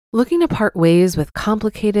Looking to part ways with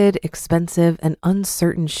complicated, expensive, and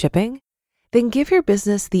uncertain shipping? Then give your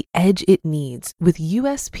business the edge it needs with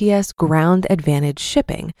USPS Ground Advantage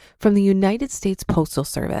shipping from the United States Postal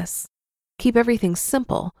Service. Keep everything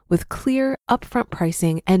simple with clear, upfront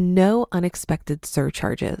pricing and no unexpected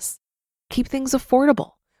surcharges. Keep things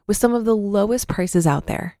affordable with some of the lowest prices out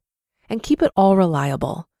there. And keep it all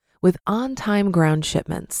reliable with on-time ground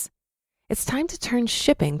shipments. It's time to turn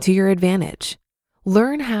shipping to your advantage.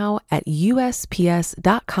 Learn how at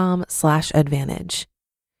USPS.com/advantage.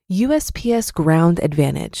 USPS Ground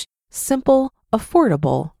Advantage. Simple,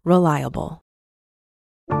 affordable, reliable.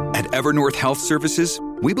 At Evernorth Health Services,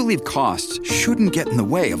 we believe costs shouldn't get in the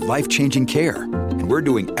way of life-changing care, and we're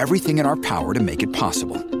doing everything in our power to make it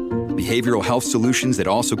possible. Behavioral health solutions that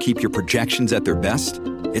also keep your projections at their best?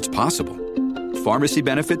 It's possible. Pharmacy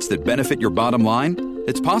benefits that benefit your bottom line?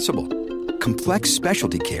 It's possible. Complex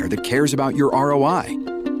specialty care that cares about your ROI?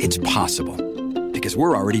 It's possible. Because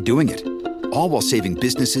we're already doing it. All while saving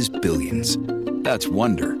businesses billions. That's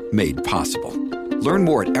Wonder made possible. Learn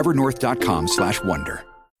more at evernorth.com/wonder.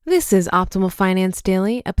 This is Optimal Finance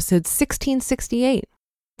Daily, episode 1668,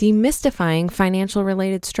 Demystifying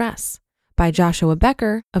Financial-Related Stress by Joshua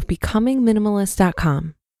Becker of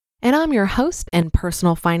BecomingMinimalist.com. And I'm your host and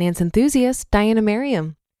personal finance enthusiast, Diana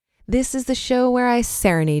Merriam. This is the show where I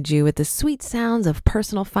serenade you with the sweet sounds of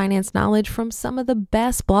personal finance knowledge from some of the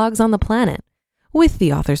best blogs on the planet, with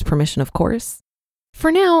the author's permission, of course.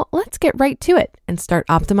 For now, let's get right to it and start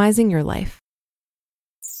optimizing your life.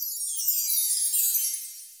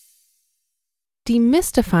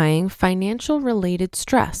 Demystifying Financial-Related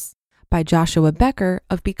Stress by Joshua Becker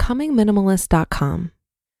of BecomingMinimalist.com.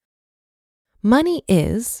 Money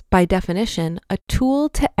is, by definition, a tool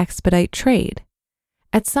to expedite trade.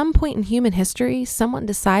 At some point in human history, someone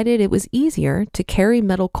decided it was easier to carry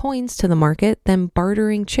metal coins to the market than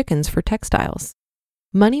bartering chickens for textiles.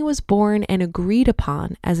 Money was born and agreed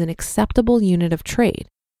upon as an acceptable unit of trade.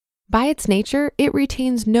 By its nature, it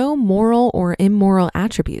retains no moral or immoral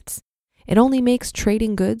attributes. It only makes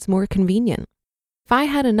trading goods more convenient. If I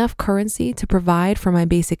had enough currency to provide for my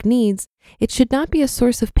basic needs, it should not be a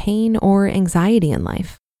source of pain or anxiety in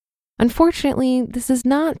life. Unfortunately, this is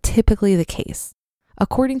not typically the case.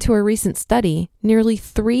 According to a recent study, nearly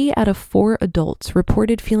 3 out of 4 adults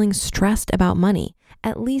reported feeling stressed about money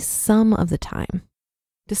at least some of the time.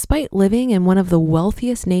 Despite living in one of the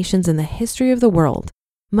wealthiest nations in the history of the world,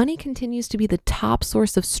 money continues to be the top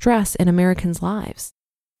source of stress in Americans' lives.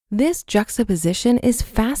 This juxtaposition is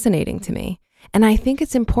fascinating to me, and I think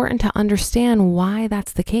it's important to understand why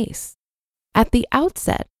that's the case. At the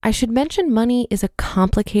outset, I should mention money is a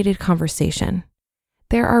complicated conversation.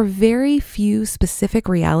 There are very few specific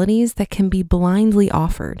realities that can be blindly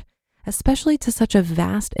offered, especially to such a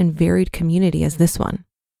vast and varied community as this one.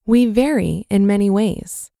 We vary in many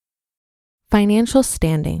ways. Financial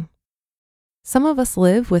standing. Some of us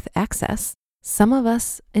live with excess, some of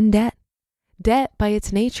us in debt. Debt, by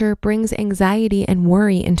its nature, brings anxiety and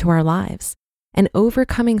worry into our lives, and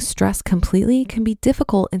overcoming stress completely can be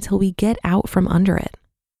difficult until we get out from under it.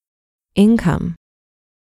 Income.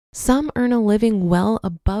 Some earn a living well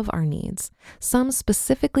above our needs. Some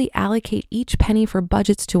specifically allocate each penny for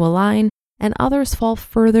budgets to align, and others fall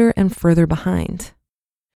further and further behind.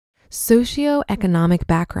 Socioeconomic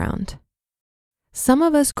background. Some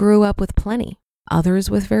of us grew up with plenty,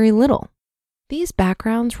 others with very little. These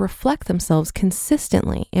backgrounds reflect themselves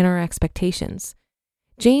consistently in our expectations.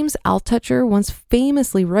 James Altucher once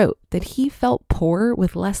famously wrote that he felt poor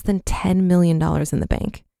with less than $10 million in the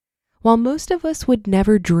bank. While most of us would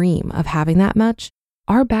never dream of having that much,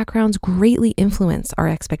 our backgrounds greatly influence our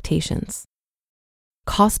expectations.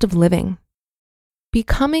 Cost of living.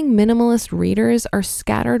 Becoming Minimalist readers are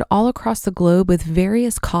scattered all across the globe with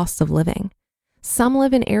various costs of living. Some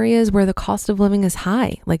live in areas where the cost of living is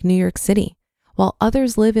high, like New York City, while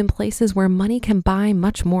others live in places where money can buy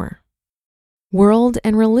much more. World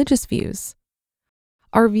and religious views.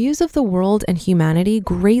 Our views of the world and humanity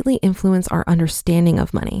greatly influence our understanding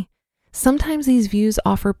of money. Sometimes these views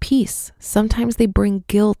offer peace, sometimes they bring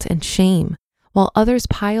guilt and shame, while others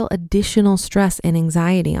pile additional stress and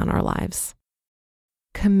anxiety on our lives.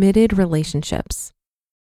 Committed relationships.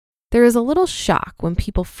 There is a little shock when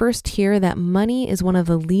people first hear that money is one of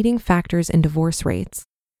the leading factors in divorce rates.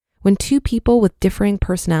 When two people with differing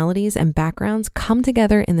personalities and backgrounds come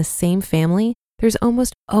together in the same family, there's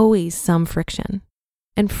almost always some friction.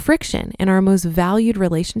 And friction in our most valued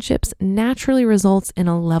relationships naturally results in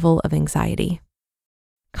a level of anxiety.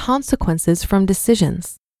 Consequences from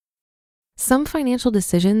decisions. Some financial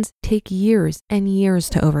decisions take years and years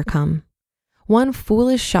to overcome. One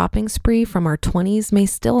foolish shopping spree from our 20s may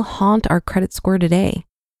still haunt our credit score today.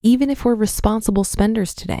 Even if we're responsible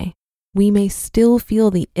spenders today, we may still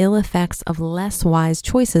feel the ill effects of less wise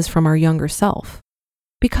choices from our younger self.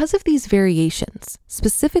 Because of these variations,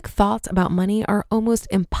 specific thoughts about money are almost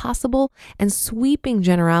impossible, and sweeping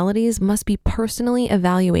generalities must be personally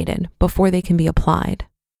evaluated before they can be applied.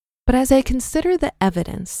 But as I consider the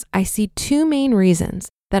evidence, I see two main reasons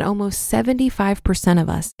that almost 75% of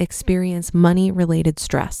us experience money-related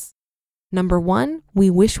stress. Number one, we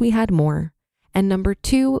wish we had more. And number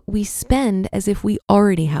two, we spend as if we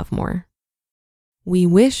already have more. We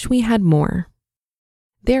wish we had more.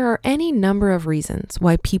 There are any number of reasons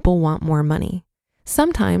why people want more money.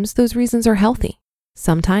 Sometimes those reasons are healthy.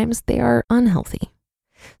 Sometimes they are unhealthy.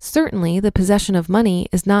 Certainly, the possession of money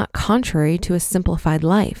is not contrary to a simplified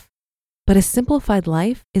life. But a simplified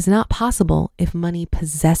life is not possible if money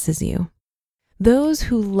possesses you. Those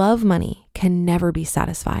who love money can never be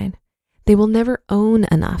satisfied. They will never own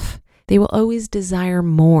enough. They will always desire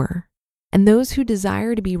more. And those who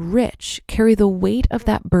desire to be rich carry the weight of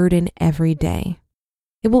that burden every day.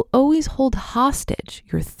 It will always hold hostage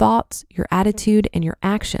your thoughts, your attitude, and your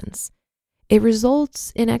actions. It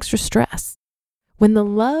results in extra stress. When the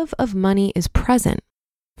love of money is present,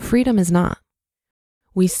 freedom is not.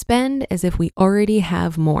 We spend as if we already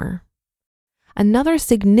have more. Another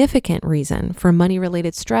significant reason for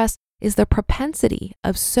money-related stress is the propensity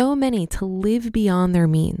of so many to live beyond their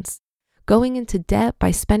means, going into debt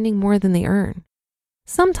by spending more than they earn.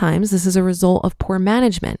 Sometimes this is a result of poor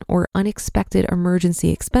management or unexpected emergency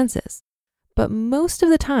expenses, but most of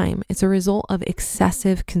the time it's a result of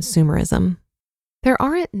excessive consumerism. There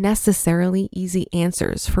aren't necessarily easy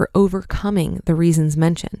answers for overcoming the reasons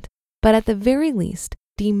mentioned, but at the very least,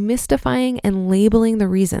 demystifying and labeling the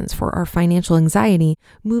reasons for our financial anxiety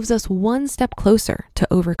moves us one step closer to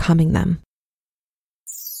overcoming them.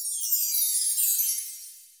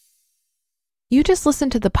 You just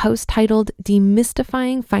listened to the post titled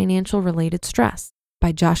Demystifying Financial Related Stress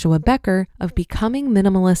by Joshua Becker of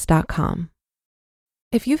BecomingMinimalist.com.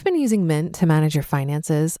 If you've been using Mint to manage your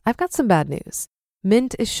finances, I've got some bad news.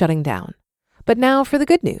 Mint is shutting down. But now for the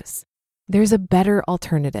good news. There's a better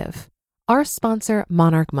alternative. Our sponsor,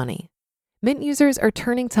 Monarch Money. Mint users are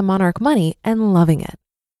turning to Monarch Money and loving it.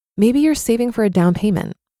 Maybe you're saving for a down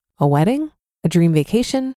payment, a wedding, a dream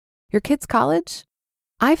vacation, your kids' college.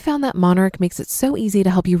 I've found that Monarch makes it so easy to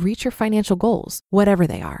help you reach your financial goals, whatever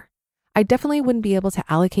they are. I definitely wouldn't be able to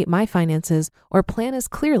allocate my finances or plan as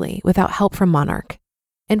clearly without help from Monarch.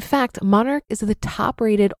 In fact, Monarch is the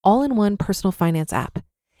top-rated all-in-one personal finance app.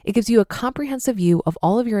 It gives you a comprehensive view of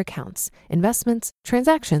all of your accounts, investments,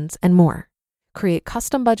 transactions, and more. Create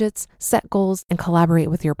custom budgets, set goals, and collaborate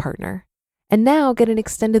with your partner. And now get an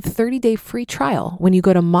extended 30-day free trial when you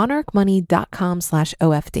go to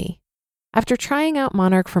monarchmoney.com/OFD. After trying out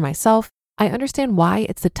Monarch for myself, I understand why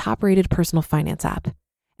it's the top-rated personal finance app.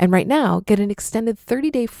 And right now, get an extended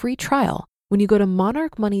 30-day free trial when you go to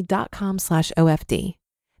monarchmoney.com/OFD.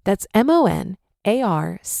 That's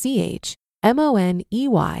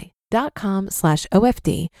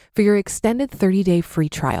monarchmoney.com/OFD for your extended 30-day free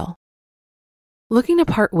trial. Looking to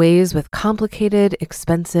part ways with complicated,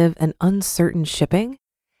 expensive, and uncertain shipping?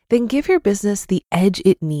 Then give your business the edge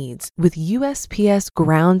it needs with USPS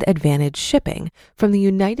Ground Advantage shipping from the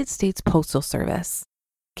United States Postal Service.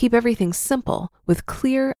 Keep everything simple with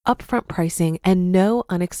clear, upfront pricing and no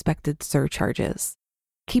unexpected surcharges.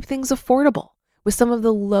 Keep things affordable with some of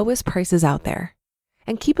the lowest prices out there.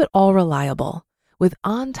 And keep it all reliable with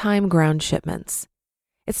on-time ground shipments.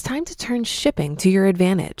 It's time to turn shipping to your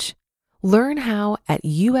advantage. Learn how at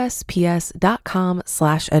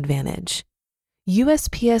USPS.com/advantage.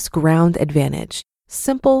 USPS Ground Advantage.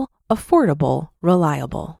 Simple, affordable,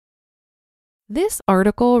 reliable. This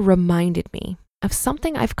article reminded me of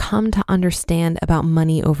something I've come to understand about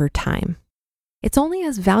money over time. It's only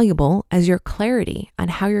as valuable as your clarity on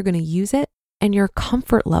how you're going to use it and your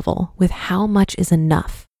comfort level with how much is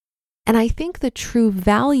enough. And I think the true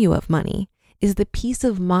value of money is the peace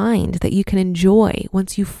of mind that you can enjoy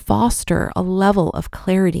once you foster a level of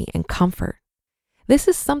clarity and comfort. This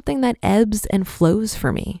is something that ebbs and flows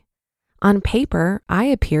for me. On paper, I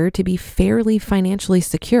appear to be fairly financially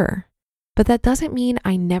secure, but that doesn't mean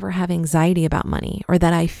I never have anxiety about money or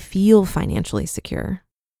that I feel financially secure.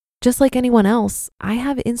 Just like anyone else, I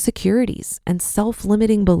have insecurities and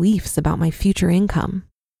self-limiting beliefs about my future income.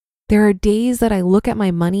 There are days that I look at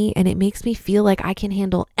my money and it makes me feel like I can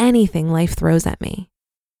handle anything life throws at me.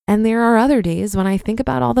 And there are other days when I think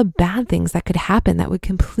about all the bad things that could happen that would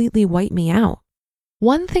completely wipe me out.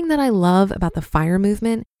 One thing that I love about the FIRE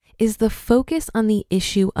movement is the focus on the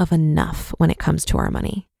issue of enough when it comes to our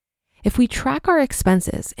money. If we track our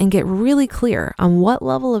expenses and get really clear on what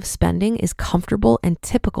level of spending is comfortable and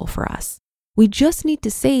typical for us, we just need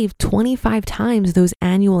to save 25 times those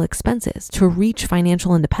annual expenses to reach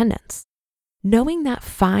financial independence. Knowing that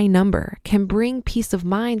FI number can bring peace of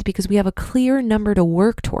mind because we have a clear number to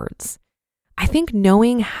work towards. I think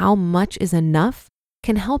knowing how much is enough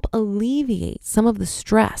can help alleviate some of the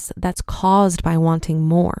stress that's caused by wanting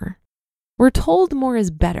more. We're told more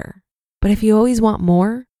is better, but if you always want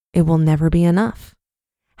more, it will never be enough.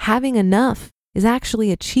 Having enough is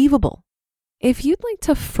actually achievable. If you'd like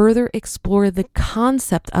to further explore the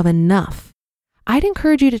concept of enough, I'd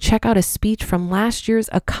encourage you to check out a speech from last year's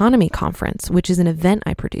Economy Conference, which is an event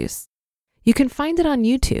I produce. You can find it on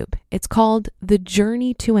YouTube. It's called The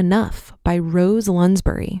Journey to Enough by Rose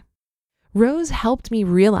Lunsbury. Rose helped me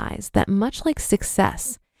realize that much like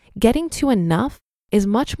success, getting to enough is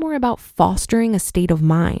much more about fostering a state of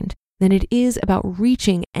mind than it is about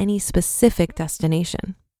reaching any specific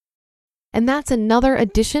destination. And that's another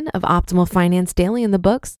edition of Optimal Finance Daily in the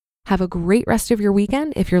books. Have a great rest of your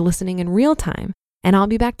weekend if you're listening in real time, and I'll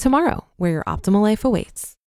be back tomorrow where your optimal life awaits.